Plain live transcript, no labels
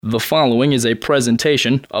The following is a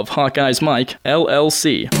presentation of Hawkeyes Mike,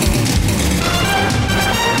 LLC. Down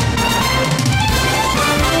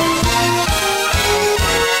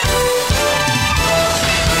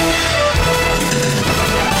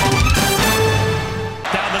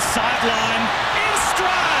the sideline, in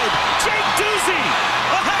stride, Jake Ducey,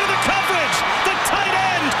 ahead of the coverage, the tight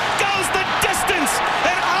end goes the distance,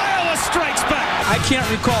 and Iowa strikes back. I can't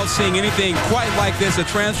recall seeing anything quite like this, a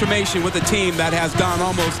transformation with a team that has gone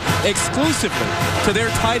almost exclusively to their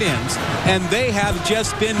tight ends, and they have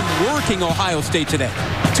just been working Ohio State today.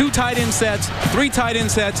 2 tight end sets, 3 tight end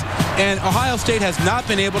sets, and Ohio State has not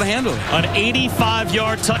been able to handle it. An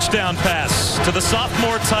 85-yard touchdown pass to the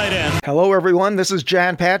sophomore tight end. Hello, everyone. This is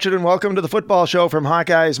John Patchett, and welcome to the Football Show from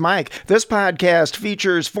Hawkeyes Mike. This podcast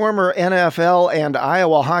features former NFL and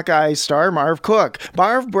Iowa Hawkeyes star Marv Cook.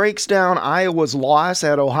 Marv breaks down Iowa's loss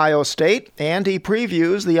at Ohio State, and he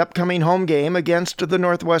previews the upcoming home game against the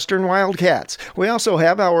Northwestern Wildcats. We also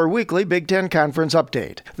have our weekly Big Ten Conference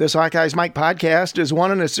update. This Hawkeyes Mike podcast is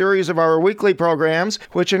one in a series of our weekly programs,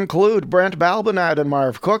 which include Brent Balbinot and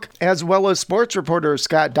Marv Cook, as well as sports reporters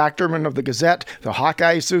Scott Dochterman of the Gazette, the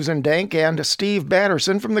Hawkeyes Susan Dank, and Steve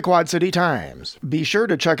Batterson from the Quad City Times. Be sure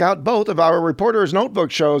to check out both of our Reporter's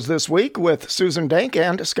Notebook shows this week with Susan Dank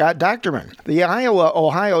and Scott Dochterman. The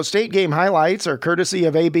Iowa-Ohio State game highlights are courtesy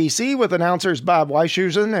of ABC with announcers Bob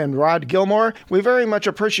Weishusen and Rod Gilmore. We very much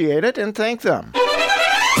appreciate it and thank them.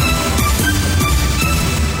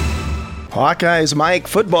 Hawkeyes Mike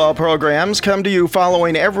football programs come to you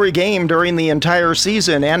following every game during the entire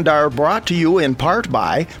season and are brought to you in part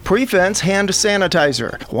by Prefense Hand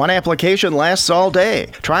Sanitizer. One application lasts all day.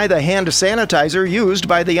 Try the hand sanitizer used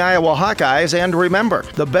by the Iowa Hawkeyes, and remember,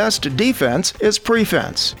 the best defense is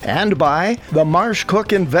Prefense. And by the Marsh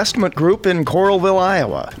Cook Investment Group in Coralville,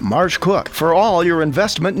 Iowa. Marsh Cook, for all your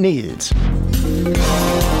investment needs.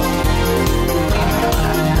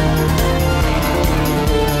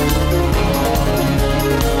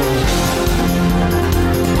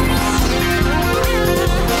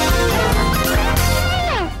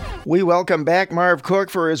 We welcome back Marv Cook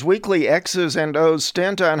for his weekly X's and O's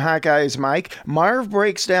stint on Hawkeyes Mike. Marv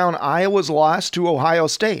breaks down Iowa's loss to Ohio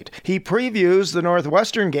State. He previews the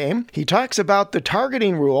Northwestern game. He talks about the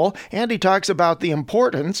targeting rule, and he talks about the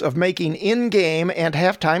importance of making in-game and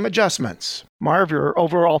halftime adjustments. Marv, your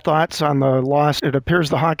overall thoughts on the loss? It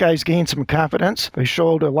appears the Hawkeyes gained some confidence. They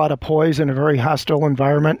showed a lot of poise in a very hostile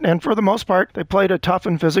environment, and for the most part, they played a tough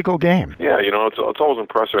and physical game. Yeah, it's always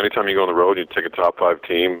impressive. Anytime you go on the road, you take a top 5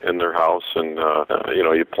 team in their house, and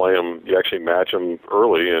you play them. You actually match them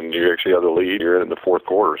early, and you actually have the lead. You're in the fourth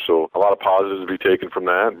quarter, so a lot of positives to be taken from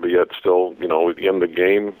that. But yet, still, at the end of the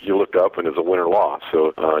game, you look up and it's a win or loss.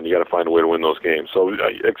 So you got to find a way to win those games. So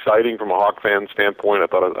exciting from a Hawk fan standpoint. I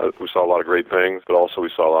thought we saw a lot of great things, but also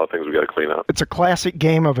we saw a lot of things we got to clean up. It's a classic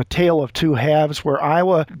game of a tale of two halves where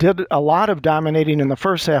Iowa did a lot of dominating in the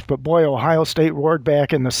first half, but boy, Ohio State roared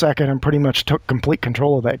back in the second and pretty much took complete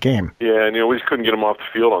control of that game. Yeah, and we just couldn't get them off the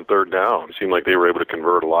field on third down. It seemed like they were able to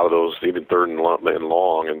convert a lot of those, even third and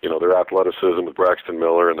long, and their athleticism with Braxton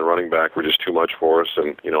Miller and the running back were just too much for us,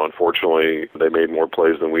 and unfortunately they made more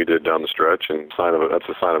plays than we did down the stretch, and that's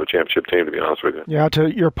a sign of a championship team, to be honest with you. Yeah,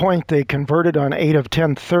 to your point, they converted on 8 of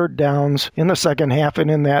 10 third downs in the second half, and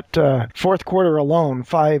in that fourth quarter alone,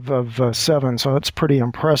 5 of 7, so that's pretty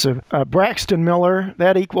impressive. Braxton Miller,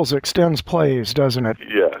 that extends plays, doesn't it?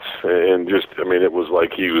 Yes, and it was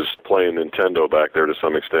like he was playing Nintendo back there to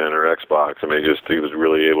some extent, or Xbox. He was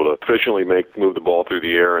really able to efficiently move the ball through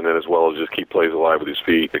the air, and then as well as just keep plays alive with his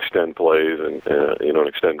feet, extend plays, and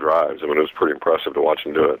extend drives. It was pretty impressive to watch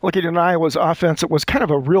him do it. Looking at Iowa's offense, it was kind of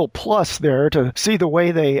a real plus there to see the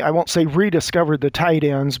way they, I won't say rediscovered the tight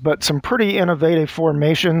ends, but some pretty innovative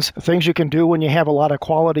formations, things you can do when you have a lot of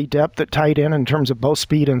quality depth at tight end in terms of both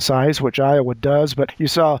speed and size, which Iowa does. But you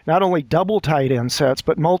saw not only double tight end sets,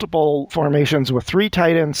 but multiple formations with 3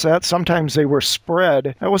 tight end sets. Sometimes they were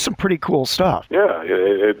spread. That was some pretty cool stuff. Yeah,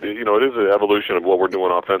 it is an evolution of what we're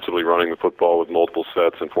doing offensively, running the football with multiple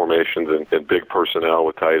sets and formations and big personnel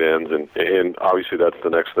with tight ends, and obviously that's the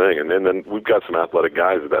next thing. And then we've got some athletic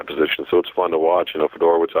guys at that position, so it's fun to watch.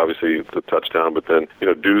 Fedorowicz obviously the touchdown, but then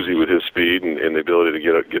Ducey with his speed and the ability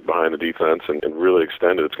to get behind the defense and really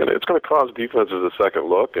extend it. It's going to cause defenses a second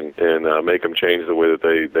look and make them change the way that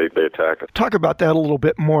they attack it. Talk about that a little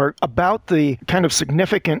bit more, about the kind of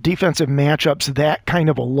significant defensive matchups that kind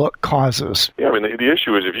of a look causes. Yeah, the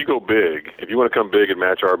issue is if you go big, if you want to come big and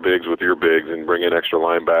match our bigs with your bigs and bring in extra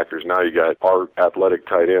linebackers, now you got our athletic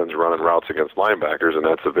tight ends running routes against linebackers, and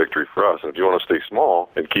that's a victory for us. And if you want to stay small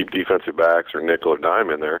and keep defensive backs or nickel or dime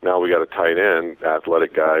in there, now we got a tight end,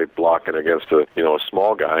 athletic guy blocking blocking against a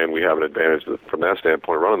small guy, and we have an advantage from that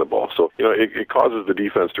standpoint running the ball. So, it causes the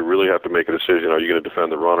defense to really have to make a decision. Are you going to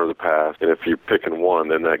defend the run or the pass? And if you're picking one,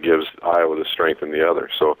 then that gives Iowa the strength in the other.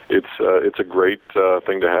 So it's a great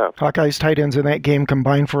thing to have. Hawkeyes tight ends in that game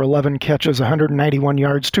combined for 11 catches, 191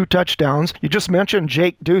 yards, 2 touchdowns. You just mentioned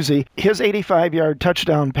Jake Ducey. His 85-yard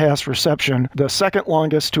touchdown pass reception, the second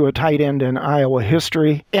longest to a tight end in Iowa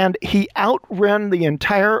history. And he outran the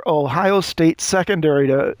entire Ohio State secondary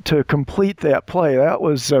to complete that play. That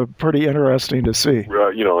was pretty interesting to see.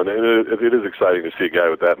 And it is exciting to see a guy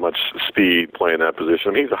with that much speed playing that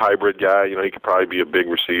position. I mean, he's a hybrid guy. He could probably be a big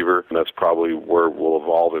receiver, and that's probably where we'll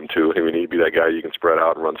evolve him to. I mean, he'd be that guy you can spread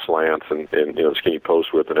out and run slants and skinny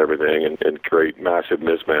post with and everything and create massive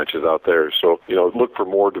mismatches out there. So, look for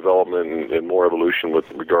more development and more evolution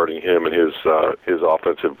regarding him and his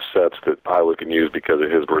offensive sets that Iowa can use because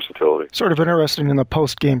of his versatility. Sort of interesting in the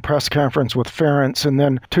post-game press conference with Ferentz, and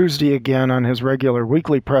then Tuesday again on his regular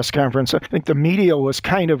weekly press conference. I think the media was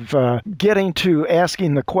kind of getting to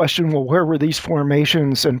asking the question, well, where were these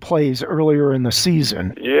formations and plays earlier in the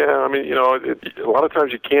season? Yeah, I mean, a lot of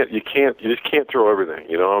times you just can't throw everything.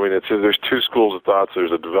 I mean, there's two schools of thoughts.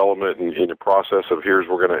 There's a development in the process of here's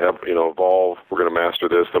we're going to evolve, we're going to master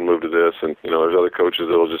this, then move to this, and there's other coaches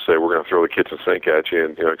that'll just say we're going to throw the kitchen sink at you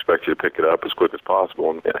and expect you to pick it up as quick as possible.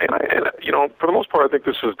 And for the most part, I think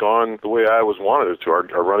this has gone the way I wanted it to.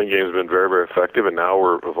 Our running game has been very, very effective, and now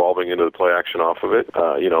we're evolving into the play action off of it.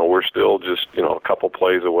 We're still just a couple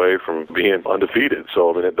plays away from being undefeated.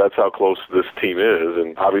 So I mean, that's how close this team is.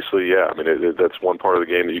 And obviously, yeah, I mean, that's one part of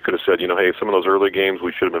the game that you could have said, hey, some of those early games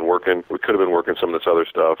we should have been working. We could have been working some of this other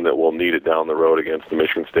stuff, and that we'll need it down the road against the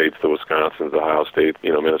Michigan States, the Wisconsins, the Ohio States,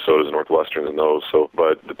 Minnesotas, and Northwesterns, and those. So,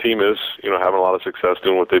 but the team is, having a lot of success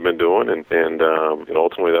doing what they've been doing, and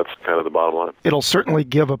ultimately that's kind of the bottom line. It'll certainly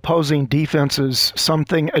give opposing defenses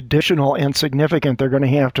something additional and significant they're going to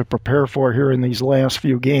have to prepare for here in these last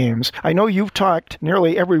few games. I know you've talked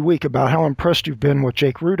nearly every week about how impressed you've been with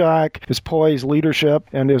Jake Rudock, his poise, leadership,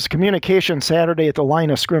 and his communication Saturday at the line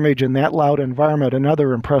of scrimmage in that loud environment.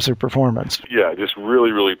 Another impressive performance. Yeah, just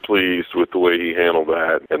really, really pleased with the way he handled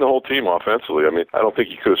that, and the whole team offensively. I mean, I don't think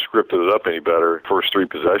he could have scripted it up any better. First 3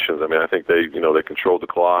 possessions. I mean, I think they controlled the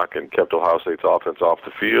clock and kept Ohio State's offense off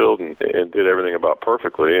the field and did everything about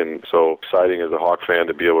perfectly. And so exciting as a Hawk fan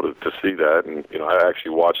to be able to see that. And I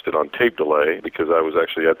actually watched it on tape delay because I was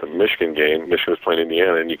actually at the Michigan game. Michigan was playing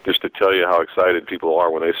Indiana, and just to tell you how excited people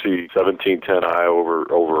are when they see 17-10 Iowa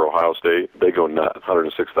over Ohio State, they go nuts.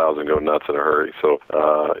 106,000 go nuts in a hurry. So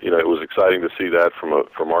it was exciting to see that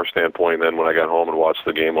from our standpoint. And then when I got home and watched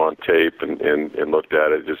the game on tape and looked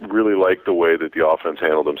at it, just really liked the way that the offense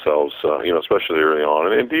handled themselves, especially early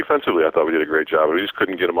on. And defensively, I thought we did a great job. We just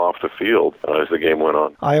couldn't get them off the field as the game went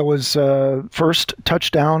on. Iowa's first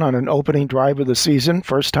touchdown on an opening drive of the season.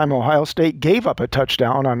 First time Ohio State gave up a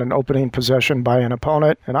touchdown on an opening possession by an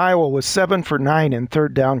opponent. And Iowa was 7 for 9 in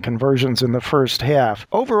third down conversions in the first half.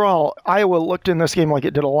 Overall, Iowa looked in this game like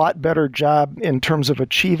it did a lot better job in terms of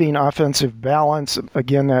achieving offensive balance.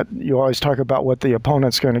 Again, that you always talk about what the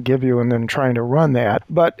opponent's going to give you and then trying to run that.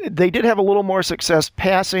 But they did have a little more success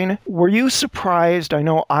passing. Were you surprised, I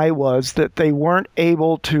know I was, that they weren't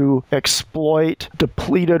able to exploit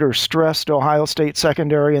depleted or stressed Ohio State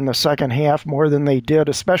secondary in the second half more than they did,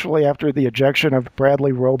 especially after the ejection of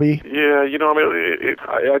Bradley Roby? Yeah,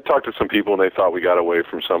 I talked to some people and they thought we got away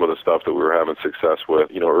from some of the stuff that we were having success with,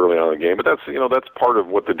 early on in the game. But that's part of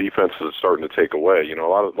what the defense is starting to take away. A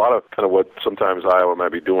lot of kind of what sometimes Iowa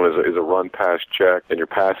might be doing is a run pass check, and you're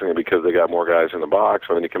passing it because they got more guys in the box.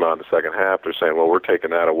 And then you come out in the second half, they're saying, well, we're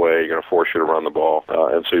taking that away. You're going to force you to run the ball,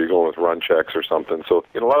 and so you're going with run checks or something. So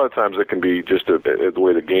a lot of times it can be just the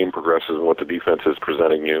way the game progresses and what the defense is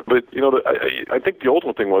presenting you. But I think the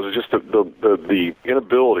ultimate thing was just the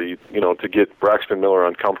inability to get Braxton Miller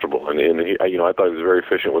uncomfortable, and he, I thought he was very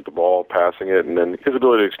efficient with the ball, passing it, and then his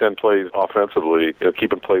ability to extend plays offensively,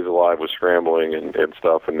 keeping plays alive with scrambling and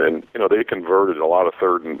stuff, and then they converted a lot of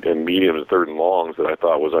third and mediums and third and longs that I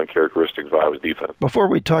thought was uncharacteristic of Iowa's defense. Before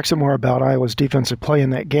we talk some more about Iowa's defensive play in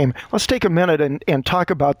that game, let's take a minute and talk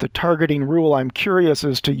about the targeting rule. I'm curious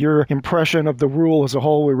as to your impression of the rule as a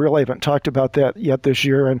whole. We really haven't talked about that yet this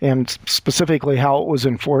year, and specifically how it was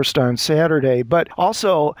enforced on Saturday, but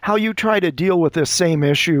also how you try to deal with this same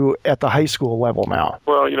issue at the high school level now.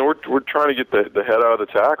 Well, we're trying to get the head out of the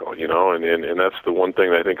tackle, and that's the one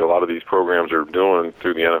thing that I think a lot of these programs are doing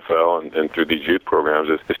through the NFL and through these youth programs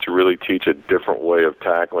is to really teach a different way of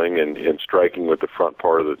tackling and striking with the front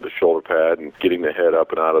part of the shoulder pad and getting the head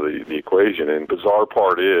up and out of the equation. And the bizarre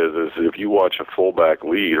part is if you watch a fullback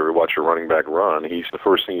lead or watch a running back run, the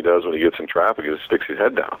first thing he does when he gets in traffic is sticks his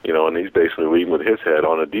head down, and he's basically leading with his head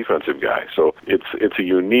on a defensive guy. So it's a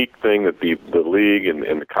unique thing that the league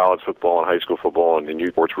and the college football and high school football and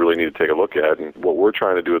youth sports really need to take a look at. And what we're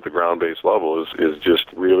trying to do at the ground-based level is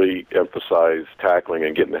just really emphasize tackling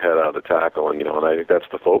and getting the head out of the tackle. And I think that's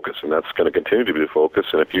the focus, and that's going to continue to be the focus.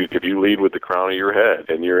 And if you lead with the crown of your head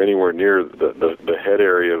and you're anywhere near the head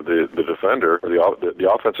area of the defender or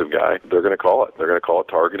the offensive guy, they're going to call it. They're going to call it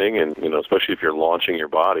targeting, and especially if you're launching your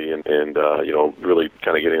body and really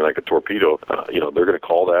kind of getting like a torpedo, they're going to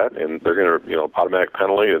call that, and they're going to automatic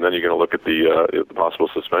penalty, and then you're going to look at the possible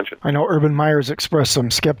suspension. I know Urban Meyer's expressed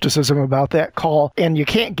some skepticism about that call, and you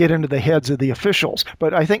can't get into the heads of the officials,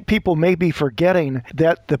 but I think people may be forgetting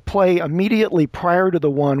that the play immediately prior to the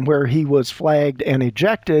one where he was flagged and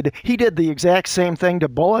ejected, he did the exact same thing to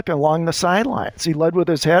Bullock along the sidelines. He led with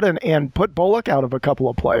his head and put Bullock out of a couple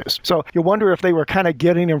of plays. So you wonder if they were kind of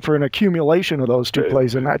getting him for an accumulation of those two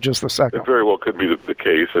plays and not just the second. It very well could be the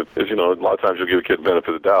case. As you know, a lot of times you'll give a kid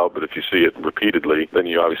benefit of the doubt, but if you see it repeatedly, then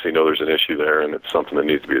you obviously know there's an issue there, and it's something that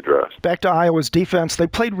needs to be addressed. Back to Iowa's defense, they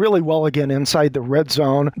played really well again inside the red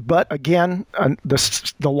zone, but again,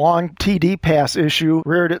 the long TD pass issue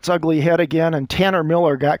reared its ugly head again, and Tanner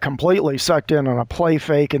Miller got completely sucked in on a play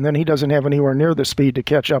fake, and then he doesn't have anywhere near the speed to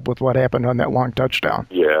catch up with what happened on that long touchdown.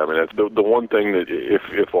 Yeah, I mean, that's the one thing that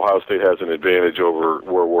if Ohio State has an advantage over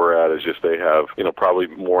where we're at is just they have, probably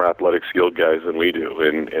more athletic skilled guys than we do,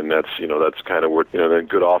 and that's kind of what, then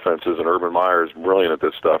good offenses, and Urban Meyer is brilliant at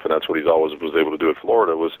this stuff, and that's what he's always was able to do at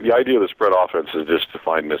Florida. Was the idea of the spread offense is just to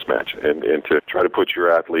find mismatch and to try to put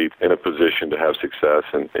your athlete in a position to have success,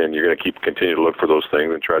 and you're going to continue to look for those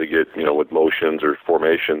things and try to get, with motions or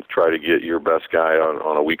formations, try to get your best guy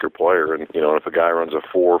on a weaker player, and if a guy runs a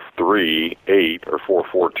 4-3-8 or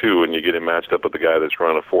 4-4-2 and you get him matched up with the guy that's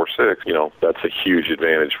running a 4-6, that's a huge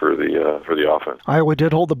advantage for the offense. Iowa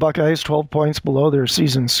did hold the Buckeyes 12 points below their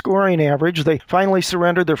season scoring average. They finally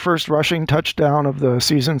surrendered their first rushing touchdown of the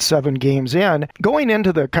season 7 games in. Going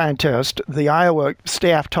into the contest, the Iowa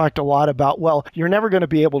staff talked a lot about, well, you're never going to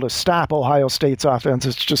be able to stop Ohio State's offense.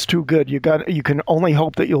 It's just too good. You can only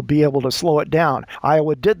hope that you'll be able to slow it down.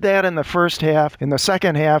 Iowa did that in the first half. In the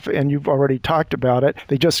second half, and you've already talked about it,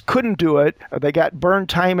 they just couldn't do it. They got burned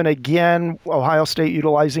time and again, Ohio State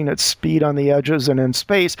utilizing its speed on the edges and in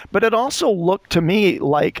space. But it also looked to me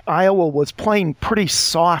like Iowa was playing pretty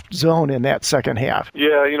soft zone in that second half.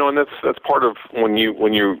 Yeah, and that's part of when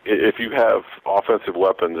you if you have offensive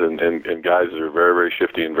weapons and guys that are very, very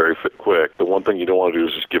shifty and very quick, the one thing you don't want to do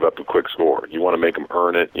is just give up a quick score. You want to make them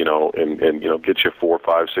earn it, and get you 4,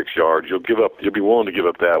 5, 6 yards. You'll be willing to give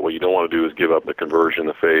up that. What you don't want to do is give up the conversion,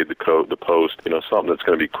 the fade, the post, something that's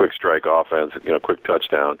going to be quick strike offense, quick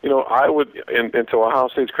touchdown. Iowa, and to Ohio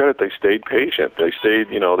State's credit, they stayed patient. They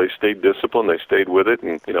stayed disciplined. They stayed with it,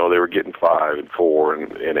 and they were getting 5 and 4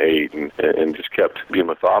 and 8 and just kept being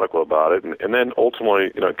methodical about it. And then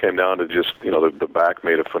ultimately, it came down to just, the back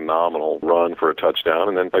made a phenomenal run for a touchdown.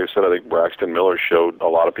 And then, like I said, I think Braxton Miller showed a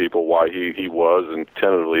lot of people why he was and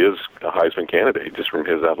tentatively is a Heisman candidate just from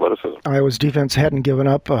his athleticism. Iowa's defense hadn't given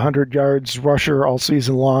up 100 yards rusher all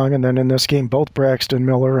season long, and then in this game, both Braxton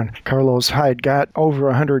Miller and Carlos Hyde got over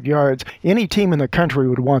 100 yards. Any team in the country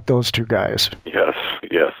would want those two guys.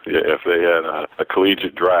 Yes. If they had a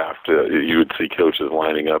collegiate draft, you would see coaches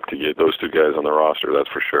lining up to get those two guys on the roster, that's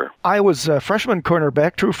for sure. Iowa's freshman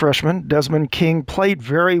cornerback, true freshman, Desmond King, played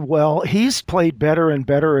very well. He's played better and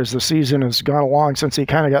better as the season has gone along since he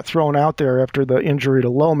kind of got thrown out there after the injury to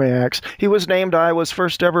Lomax. He was named Iowa's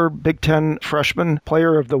first ever Big Ten Freshman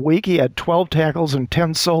Player of the Week. He had 12 tackles and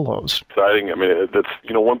 10 solos. Exciting. I mean, that's,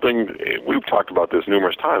 one thing, we've talked about this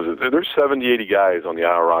numerous times. There's 70, 80 guys on the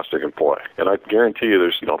Iowa roster can play. And I guarantee you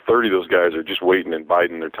there's, 30 of those guys are just waiting and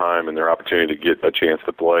biding their time and their opportunity to get a chance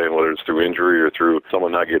to play. And whether it's through injury or through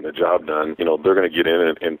someone not getting the job done, they're going to get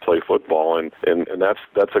in and play football. And that's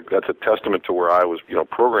a testament to where Iowa's,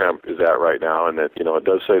 program is at right now. And that, it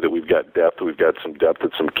does say that we've got depth. We've got some depth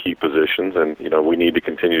at some key positions. And, we need to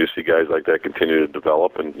continue to see guys like that continue to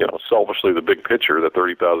develop. And, selfishly, the big picture, the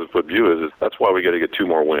 30,000-foot view is that's why we got to get 2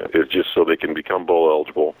 more wins. It's just so they can become bowl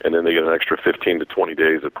eligible. And then they get an extra 15 to 20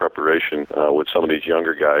 days of preparation with some of these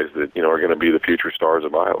younger guys that, are going to be the future stars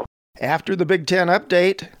of Iowa. After the Big Ten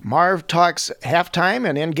update, Marv talks halftime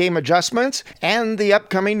and in-game adjustments and the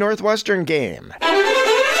upcoming Northwestern game.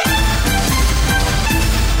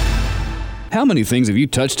 How many things have you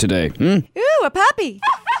touched today? Ooh, a puppy.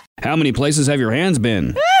 How many places have your hands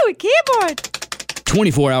been? Ooh, a keyboard.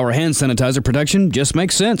 24-hour hand sanitizer protection just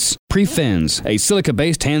makes sense. Prefens, a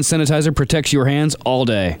silica-based hand sanitizer, protects your hands all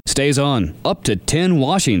day. Stays on up to 10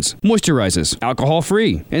 washings. Moisturizes,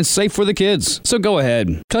 alcohol-free, and safe for the kids. So go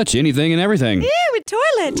ahead, touch anything and everything. Ew, a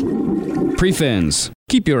toilet! Prefens,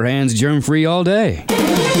 keep your hands germ-free all day.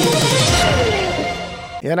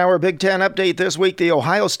 In our Big Ten update this week, the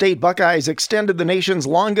Ohio State Buckeyes extended the nation's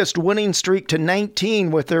longest winning streak to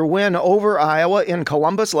 19 with their win over Iowa in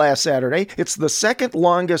Columbus last Saturday. It's the second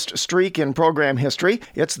longest streak in program history.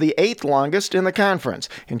 It's the 8th longest in the conference.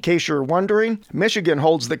 In case you're wondering, Michigan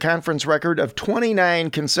holds the conference record of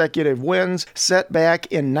 29 consecutive wins set back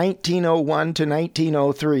in 1901 to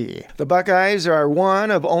 1903. The Buckeyes are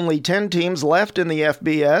one of only 10 teams left in the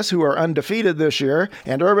FBS who are undefeated this year,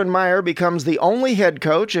 and Urban Meyer becomes the only head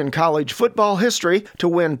coach in college football history to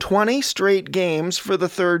win 20 straight games for the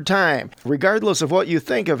third time. Regardless of what you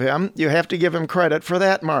think of him, you have to give him credit for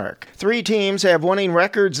that mark. 3 teams have winning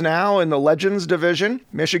records now in the Legends Division.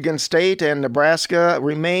 Michigan State and Nebraska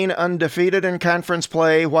remain undefeated in conference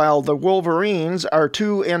play, while the Wolverines are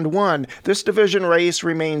 2-1. This division race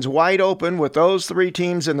remains wide open with those 3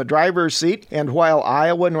 teams in the driver's seat, and while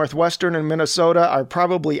Iowa, Northwestern, and Minnesota are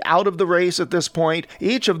probably out of the race at this point,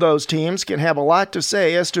 each of those teams can have a lot to say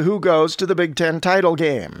as to who goes to the Big Ten title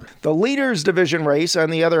game. The leaders division race, on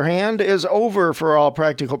the other hand, is over for all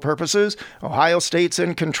practical purposes. Ohio State's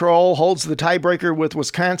in control, holds the tiebreaker with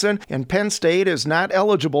Wisconsin, and Penn State is not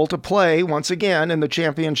eligible to play once again in the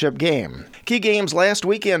championship game. Key games last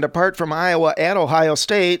weekend, apart from Iowa at Ohio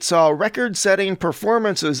State, saw record-setting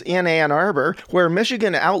performances in Ann Arbor, where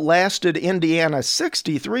Michigan outlasted Indiana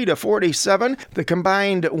 63-47. The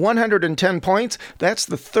combined 110 points, that's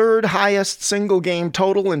the third highest single-game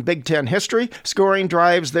total in Big Ten history. Scoring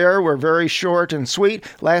drives there were very short and sweet,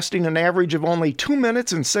 lasting an average of only 2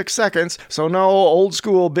 minutes and 6 seconds, so no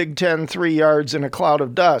old-school Big Ten 3 yards in a cloud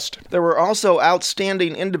of dust. There were also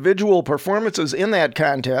outstanding individual performances in that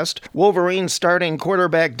contest. Wolverines starting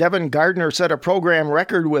quarterback Devin Gardner set a program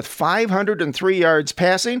record with 503 yards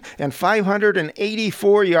passing and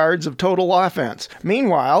 584 yards of total offense.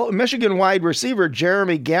 Meanwhile, Michigan wide receiver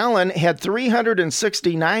Jeremy Gallen had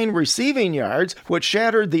 369 receiving yards, which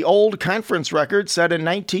shattered the old conference record set in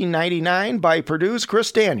 1999 by Purdue's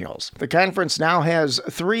Chris Daniels. The conference now has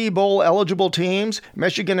 3 bowl-eligible teams.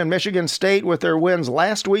 Michigan and Michigan State, with their wins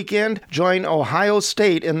last weekend, join Ohio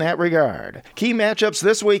State in that regard. Key matchups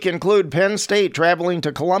this week include Penn State traveling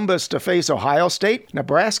to Columbus to face Ohio State,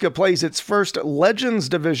 Nebraska plays its first Legends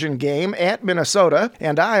Division game at Minnesota,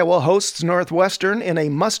 and Iowa hosts Northwestern in a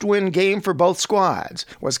must-win game for both squads.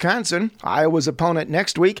 Wisconsin, Iowa's opponent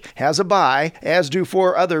next week, has a bye, as do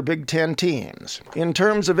 4 other Big Ten teams. In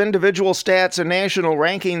terms of individual stats and national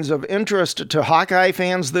rankings of interest to Hawkeye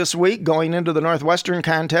fans this week going into the Northwestern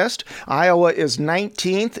contest, Iowa is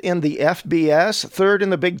 19th in the FBS, 3rd in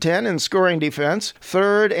the Big Ten in scoring defense,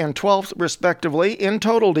 3rd and 12th respectively in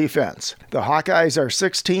total defense. The Hawkeyes are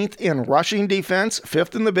 16th in rushing defense,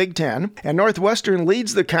 5th in the Big Ten, and Northwestern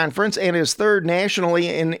leads the conference and is 3rd nationally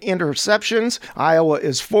in interceptions. Iowa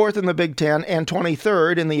is 4th in the Big Ten and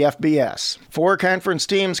 23rd in the FBS. 4 conference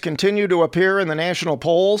teams continue to appear in the national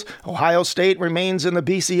polls. Ohio State remains in the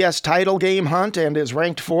BCS title game hunt and is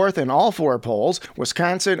ranked 4th in all 4 polls.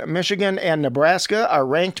 Wisconsin, Michigan, and Nebraska are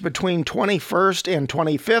ranked between 21st and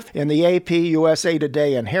 25th in the AP, USA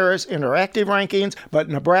Today, and Harris Interactive rankings, but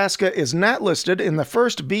Nebraska is not listed in the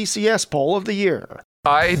first BCS poll of the year.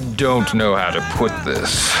 I don't know how to put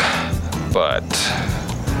this, but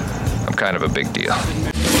I'm kind of a big deal.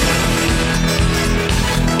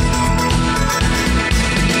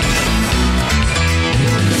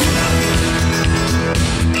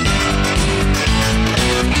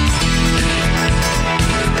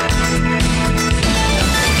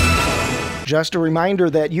 Just a reminder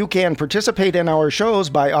that you can participate in our shows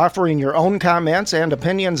by offering your own comments and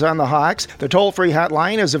opinions on the Hawks. The toll-free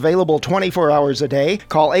hotline is available 24 hours a day.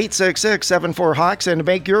 Call 866-74-HAWKS and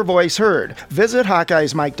make your voice heard. Visit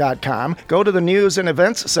HawkeyesMike.com, go to the News and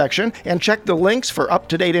Events section, and check the links for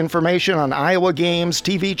up-to-date information on Iowa games,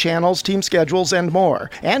 TV channels, team schedules, and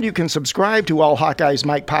more. And you can subscribe to all Hawkeyes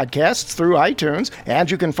Mike podcasts through iTunes,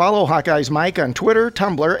 and you can follow Hawkeyes Mike on Twitter,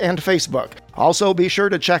 Tumblr, and Facebook. Also, be sure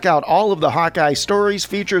to check out all of the Hawkeye stories,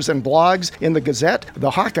 features, and blogs in the Gazette,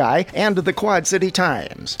 the Hawkeye, and the Quad City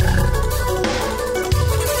Times.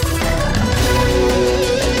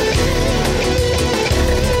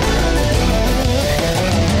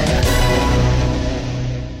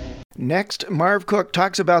 Next, Marv Cook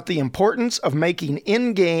talks about the importance of making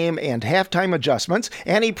in-game and halftime adjustments,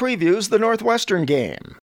 and he previews the Northwestern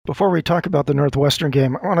game. Before we talk about the Northwestern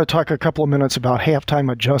game, I want to talk a couple of minutes about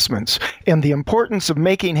halftime adjustments and the importance of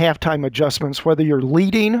making halftime adjustments, whether you're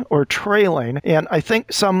leading or trailing. And I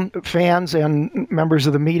think some fans and members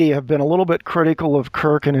of the media have been a little bit critical of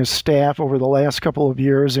Kirk and his staff over the last couple of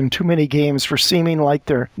years in too many games for seeming like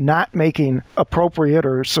they're not making appropriate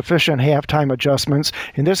or sufficient halftime adjustments.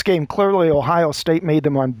 In this game, clearly Ohio State made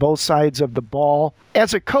them on both sides of the ball.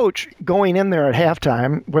 As a coach, going in there at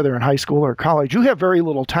halftime, whether in high school or college, you have very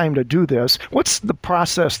little time to do this. What's the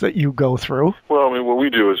process that you go through? Well, I mean, what we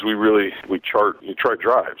do is you chart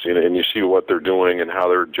drives, and you see what they're doing and how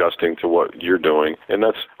they're adjusting to what you're doing, and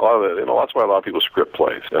that's a lot of it. That's why a lot of people script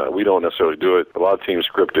plays. We don't necessarily do it. A lot of teams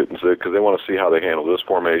script it because they want to see how they handle this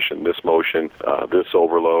formation, this motion, this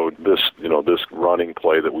overload, this running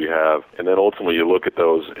play that we have, and then ultimately you look at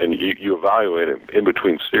those and you evaluate it in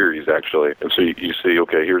between series actually, and so you see,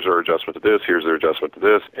 okay, here's our adjustment to this, here's their adjustment to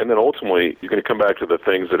this, and then ultimately you're going to come back to the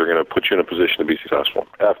things that are going to put you in a position to be successful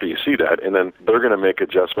after you see that, and then they're going to make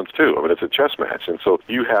adjustments too. I mean, it's a chess match, and so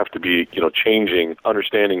you have to be, changing,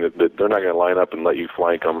 understanding that they're not going to line up and let you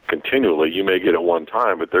flank them continually. You may get it one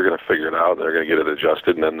time, but they're going to figure it out, and they're going to get it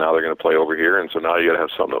adjusted, and then now they're going to play over here, and so now you got to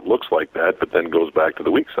have something that looks like that, but then goes back to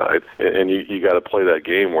the weak side, and you got to play that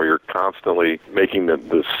game where you're constantly making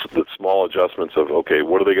the small adjustments of, okay,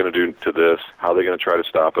 what are they going to do to this? How are they going to try to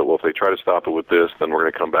stop it? Well, if they try to stop it with this, then we're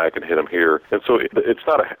going to come back and hit them here. And so it's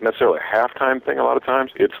not necessarily a halftime thing a lot of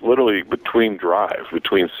times. It's literally between drives,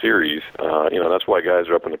 between series. That's why guys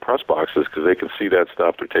are up in the press boxes, because they can see that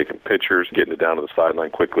stuff. They're taking pictures, getting it down to the sideline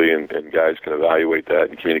quickly, and guys can evaluate that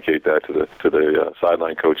and communicate that to the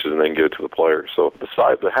sideline coaches, and then get it to the players. So the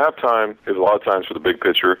halftime is a lot of times for the big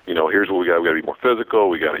picture. Here's what we got. We got to be more physical.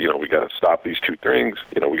 We got to we got to stop these two things.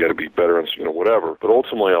 We got to be better on, whatever. But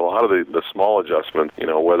ultimately, a lot of the small adjustments,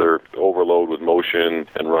 whether overload with motion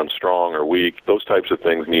and run strong or weak, those types of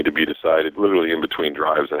things need to be decided literally in between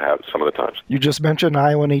drives and have some of the times. You just mentioned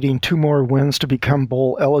Iowa needing 2 more wins to become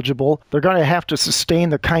bowl eligible. They're going to have to sustain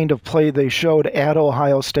the kind of play they showed at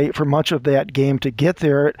Ohio State for much of that game to get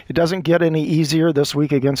there. It doesn't get any easier this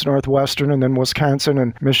week against Northwestern, and then Wisconsin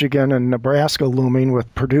and Michigan and Nebraska looming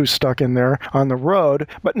with Purdue stuck in there on the road.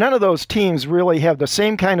 But none of those teams really have the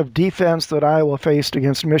same kind of defense that Iowa faced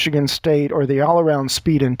against Michigan State or the all-around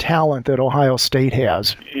speed and talent that Ohio State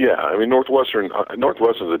has. Yeah, I mean, Northwestern's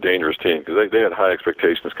a dangerous team because they had high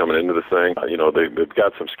expectations coming into the thing. They've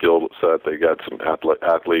got some skill set. They got some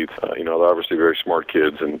athletes. They're obviously very smart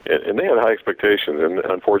kids, and they had high expectations. And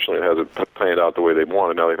unfortunately, it hasn't panned out the way they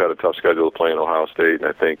wanted. Now they've had a tough schedule to play in Ohio State, and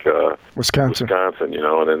I think Wisconsin.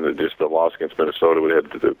 And then just the loss against Minnesota, we had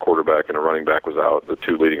the quarterback and a running back was out. The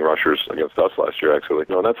 2 leading rushers against us last year, actually.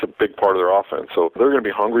 And that's a big part of their offense. So they're going to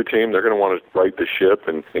be a hungry team. They're going to want to right the ship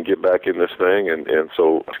and get back in this thing. And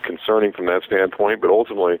so it's concerning from that standpoint. But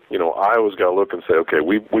ultimately, Iowa's got to look and say, okay,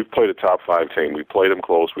 we've played a top 5 team. We played them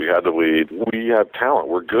close. We had the lead. We have talent.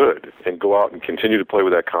 We're good. And go out and continue to play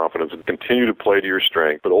with that confidence and continue to play to your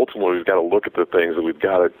strength. But ultimately, we've got to look at the things that we've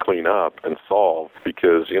got to clean up and solve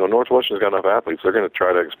because, Northwestern's got enough athletes. They're going to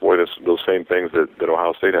try to exploit those same things that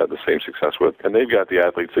Ohio State had the same success with. And they've got the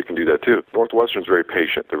athletes that can do that too. Northwestern's very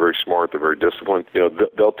patient. They're very smart. They're very disciplined.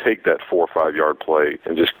 They'll take that 4 or 5 yard play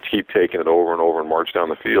and just keep taking it over and over and march down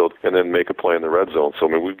the field and then make a play in the red zone. So,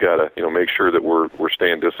 we've got to, make sure that we're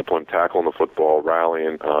staying disciplined, tackling the football,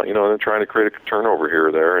 rallying, and then trying to create a turnover here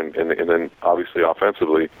or there. And then obviously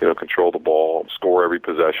offensively, control the ball, score every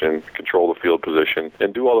possession, control the field position,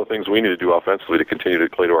 and do all the things we need to do offensively to continue to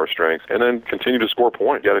play to our strengths and then continue to score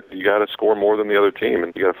points. You got to score more than the other team,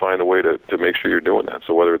 and you got to find a way to make sure you're doing that.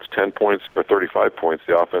 So whether it's 10 points or 35 points,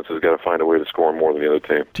 the offense has got to find a way to score more than the other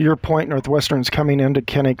team. To your point, Northwestern's coming into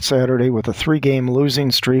Kinnick Saturday with a 3-game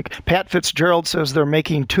losing streak. Pat Fitzgerald says they're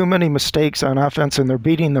making too many mistakes on offense and they're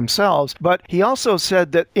beating themselves, but he also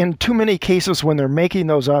said that in too many cases when they're making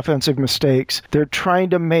those offensive mistakes, they're trying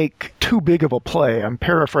to make too big of a play. I'm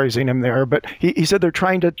paraphrasing him there, but he said they're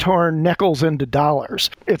trying to turn nickels into dollars.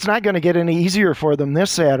 It's not going to get any easier for them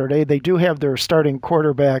this Saturday. They do have their starting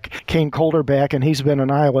quarterback, Kane Colder, back, and he's been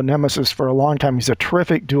an Iowa nemesis for a long time. He's a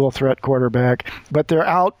terrific dual-threat quarterback, but they're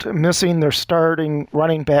out missing their starting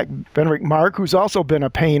running back, Benrick Mark, who's also been a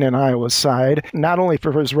pain in Iowa's side, not only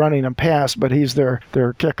for his running and pass, but he's their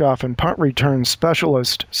kickoff and punt return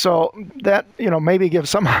specialist. So that, maybe gives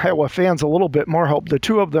some Iowa fans a little bit more hope. The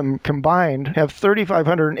two of them combined combined have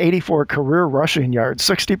 3,584 career rushing yards,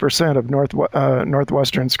 60% of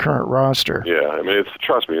Northwestern's current roster. Yeah, I mean,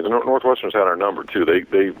 trust me, the Northwestern's had our number, too.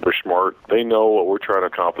 They're smart. They know what we're trying to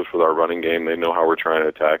accomplish with our running game. They know how we're trying to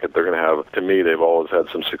attack it. They're going to have, to me, they've always had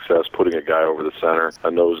some success putting a guy over the center, a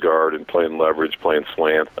nose guard, and playing leverage, playing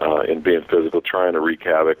slant, and being physical, trying to wreak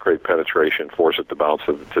havoc, create penetration, force it to bounce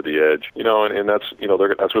to the edge. And that's,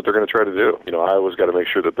 that's what they're going to try to do. Iowa's got to make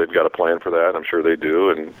sure that they've got a plan for that. I'm sure they do.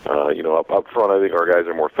 And, up front, I think our guys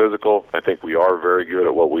are more physical. I think we are very good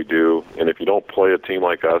at what we do. And if you don't play a team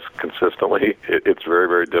like us consistently, it's very,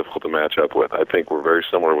 very difficult to match up with. I think we're very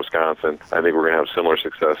similar to Wisconsin. I think we're going to have similar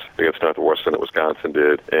success against Northwestern that Wisconsin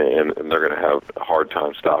did, and they're going to have a hard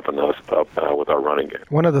time stopping us up with our running game.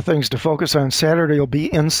 One of the things to focus on Saturday will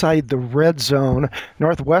be inside the red zone.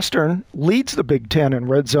 Northwestern leads the Big Ten in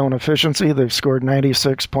red zone efficiency. They've scored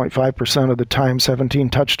 96.5% of the time, 17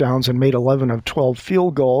 touchdowns, and made 11 of 12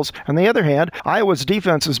 field goals. On the other hand, Iowa's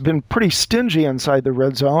defense has been pretty stingy inside the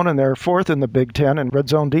red zone, and they're fourth in the Big Ten in red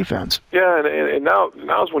zone defense. Yeah, and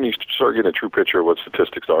now's when you start getting a true picture of what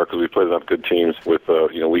statistics are, because we've played enough good teams with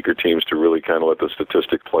weaker teams to really kind of let the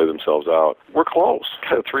statistics play themselves out. We're close.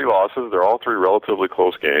 3 losses. They're all 3 relatively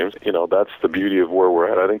close games. That's the beauty of where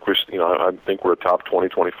we're at. I think we're a top 20,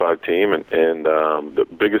 25 team, and the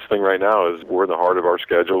biggest thing right now is we're in the heart of our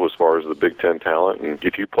schedule as far as the Big Ten talent. And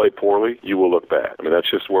if you play poorly, you will look bad. I mean, that's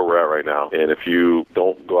just where we're at right now. And if you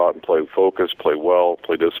don't go out and play focus, play well,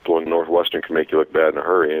 play discipline, Northwestern can make you look bad in a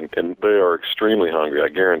hurry. And they are extremely hungry. I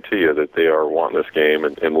guarantee you that they are wanting this game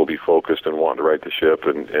and will be focused and wanting to right the ship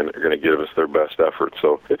and are going to give us their best effort.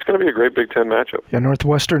 So it's going to be a great Big Ten matchup. Yeah,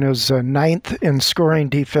 Northwestern is 9th in scoring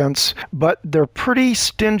defense, but they're pretty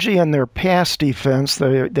stingy in their pass defense.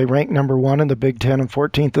 They rank number 1 in the Big Ten and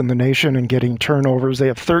 14th in the nation in getting turnovers. They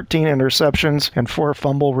have 13 interceptions and 4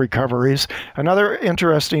 fumble recoveries. Another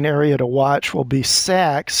interesting area to watch will be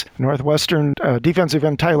sacks. Northwestern defensive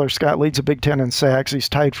end Tyler Scott leads the Big Ten in sacks. He's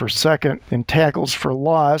tied for 2nd in tackles for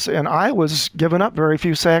loss, and Iowa's given up very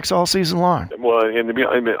few sacks all season long. Well,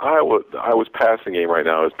 Iowa's passing game right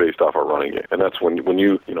now is based off our running game, and that's when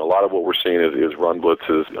you a lot of what we're seeing is run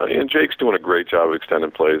blitzes, and Jake's doing a great job of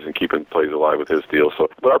extending plays and keeping plays alive with his deal. So,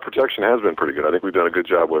 but our protection has been pretty good. I think we've done a good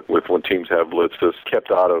job with when teams have blitzed us, kept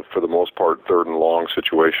out of, for the most part, 3rd and long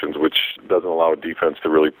situations, which doesn't allow a defense to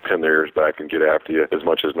really pin their ears back and get after you as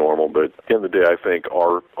much as normal. But at the end of the day, I think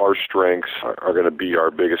our strengths are going to be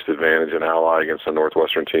our biggest advantage and ally against the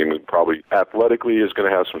Northwestern team. Who probably athletically is going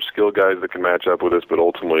to have some skill guys that can match up with us, but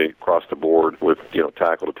ultimately across the board with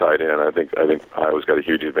tackle to tight end, I think Iowa's got a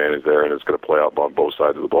huge advantage there, and it's going to play out on both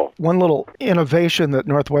sides of the ball. One little innovation that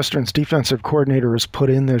Northwestern's defensive coordinator has put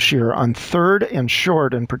in this year on 3rd and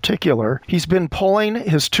short in particular, he's been pulling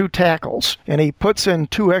his 2 tackles, and he puts in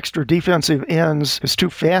 2 extra defensive ends, his 2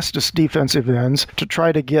 fastest defensive ends, to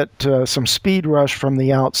try to get some speed rush from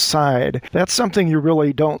the outside. That's something you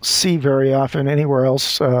really don't see very often anywhere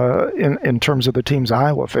else in terms of the teams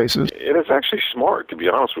Iowa faces. It is actually smart, to be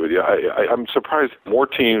honest with you. I'm surprised more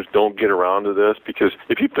teams don't get around to this, because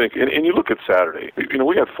if you think, and you look at Saturday,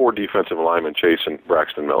 we got 4 defensive linemen chasing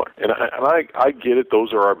Braxton Miller. And I get it,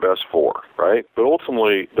 those are our best 4, right? But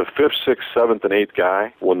ultimately, the 5th, 6th, 7th, and 8th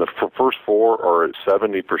guy, when the first 4 are at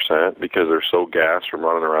 70% because they're so gassed from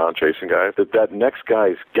running around chasing guys, that next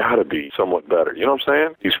guy's got to be somewhat better. You know what I'm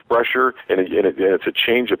saying? He's fresher, and it's a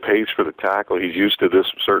change of pace for the tackle. He's used to this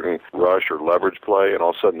certain rush or leverage play, and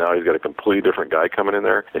all of a sudden now he's got a completely different guy coming in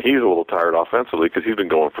there, and he's a little tired offensively because he's been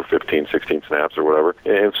going for 15, 16 snaps or whatever.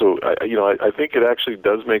 And so, I think it actually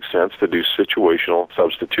does make sense to do situational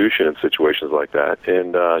substitution in situations like that,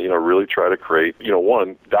 and really try to create,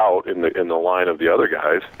 one, doubt in the line of the other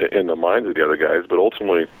guys, in the minds of the other guys, but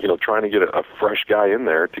ultimately, trying to get a fresh guy in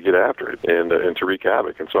there to get after it and to wreak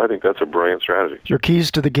havoc. And so I think that's a brilliant strategy. Your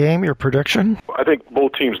keys to the game, your prediction? I think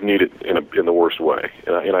both teams need it in the worst way,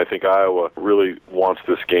 and I think Iowa really wants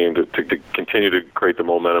this game to continue to create the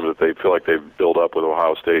momentum that they feel like they've built up with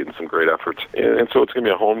Ohio State and some great efforts. And so it's going to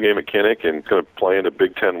be a home game at Kinnick, and it's going to play into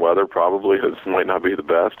Big Ten weather probably. This might not be the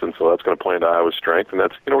best, and so that's going to play into Iowa's strength. And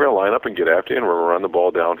that's, we're going to line up and get after you, and we're going to run the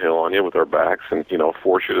ball downhill on you with our backs and,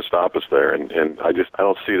 force you to stop us there. And I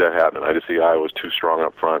don't see that happening. I just see Iowa's too strong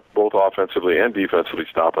up front, both offensively and defensively,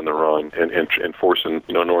 stopping the run and forcing,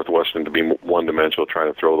 Northwestern to be one-dimensional,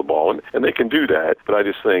 trying to throw the ball. And they can do that, but I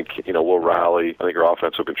just think, we'll rally. I think our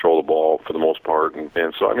offense will control the ball for the most part. And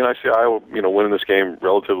so, I see Iowa, winning this game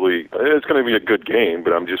relatively. It's going to be a good game,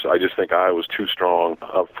 but I just think Iowa's too strong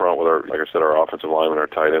up front with our, like I said, our offensive linemen, our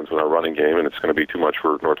tight ends, with our running game, and it's going to be too much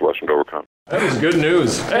for Northwestern to overcome. That is good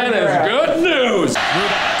news. That is good news.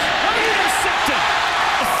 Intercepted.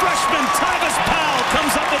 The freshman Tyvis Powell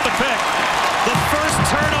comes up with the pick. The first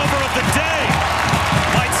turnover of the day.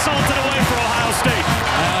 Might salt it away for Ohio State.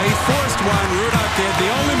 He forced one, Rudock did. The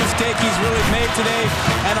only mistake he's really made today,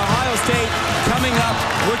 and Ohio State coming up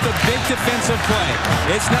with the big defensive play.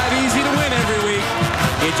 It's not easy to win every week.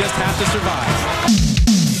 You just have to survive.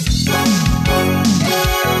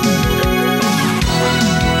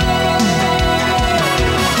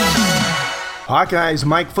 Hawkeyes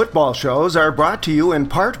Mike football shows are brought to you in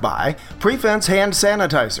part by Prefense Hand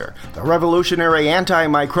Sanitizer, the revolutionary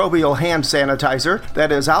antimicrobial hand sanitizer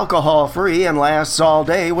that is alcohol-free and lasts all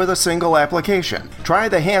day with a single application. Try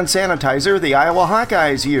the hand sanitizer the Iowa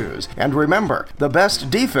Hawkeyes use, and remember, the best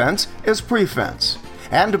defense is Prefense.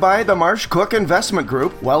 And by the Marsh Cook Investment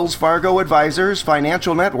Group, Wells Fargo Advisors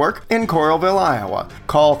Financial Network in Coralville, Iowa.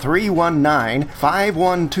 Call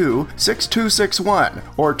 319-512-6261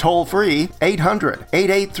 or toll free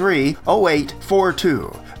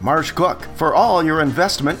 800-883-0842. Marsh Cook for all your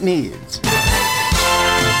investment needs.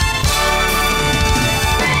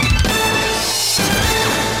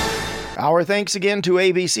 Our thanks again to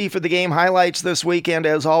ABC for the game highlights this weekend.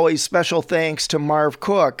 As always, special thanks to Marv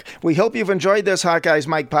Cook. We hope you've enjoyed this Hawkeyes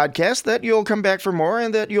Mike podcast, that you'll come back for more,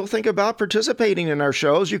 and that you'll think about participating in our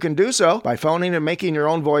shows. You can do so by phoning and making your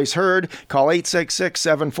own voice heard. Call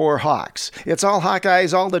 866-74-HAWKS. It's all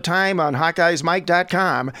Hawkeyes all the time on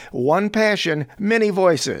HawkeyesMike.com. One passion, many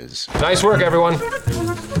voices. Nice work, everyone.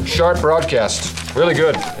 Sharp broadcast. Really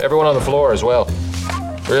good. Everyone on the floor as well.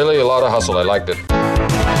 Really a lot of hustle. I liked it.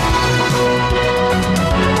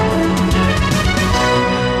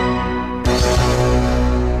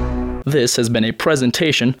 This has been a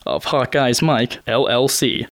presentation of Hawkeyes Mike, LLC.